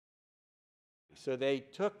So they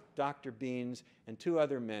took Dr. Beans and 2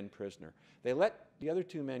 other men prisoner. They let the other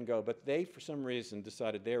 2 men go, but they, for some reason,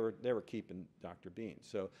 decided they were keeping Dr. Beans.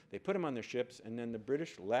 So they put him on their ships, and then the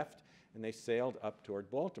British left, and they sailed up toward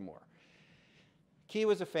Baltimore. Key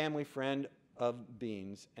was a family friend of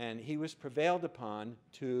Beans, and he was prevailed upon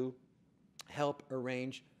to help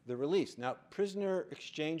arrange the release. Now, prisoner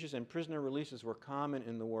exchanges and prisoner releases were common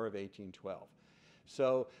in the War of 1812.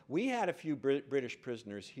 So we had a few British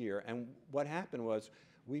prisoners here, and what happened was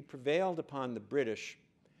we prevailed upon the British,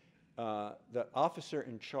 the officer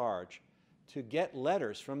in charge, to get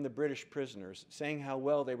letters from the British prisoners saying how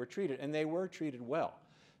well they were treated, and they were treated well.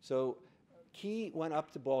 So Key went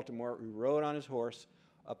up to Baltimore. He rode on his horse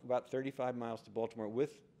up about 35 miles to Baltimore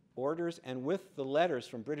with orders and with the letters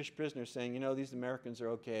from British prisoners saying, you know, these Americans are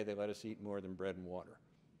okay, they let us eat more than bread and water.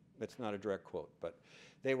 That's not a direct quote, but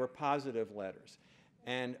they were positive letters.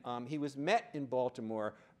 And he was met in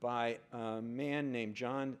Baltimore by a man named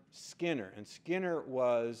John Skinner. And Skinner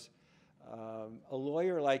was a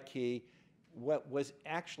lawyer like Key, what was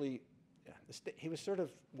actually, he was sort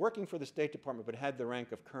of working for the State Department, but had the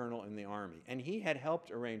rank of colonel in the Army. And he had helped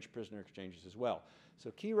arrange prisoner exchanges as well. So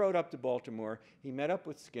Key rode up to Baltimore. He met up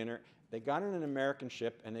with Skinner. They got on an American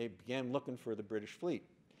ship, and they began looking for the British fleet.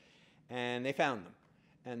 And they found them.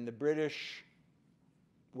 And the British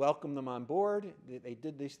welcomed them on board. They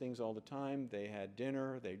did these things all the time. They had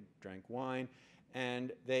dinner, they drank wine,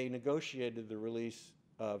 and they negotiated the release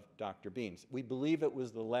of Dr. Beans. We believe it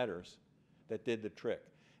was the letters that did the trick.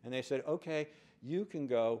 And they said, okay, you can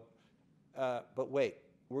go, but wait,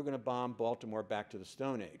 we're going to bomb Baltimore back to the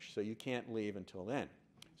Stone Age, so you can't leave until then.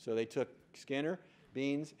 So they took Skinner,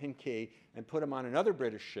 Beans, and Key and put them on another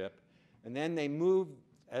British ship, and then they moved,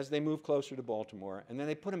 as they moved closer to Baltimore, and then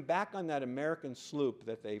they put him back on that American sloop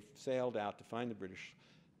that they sailed out to find the British,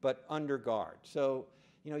 but under guard. So,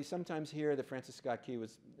 you know, you sometimes hear that Francis Scott Key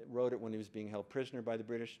wrote it when he was being held prisoner by the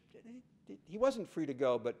British. He wasn't free to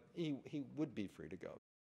go, but he would be free to go.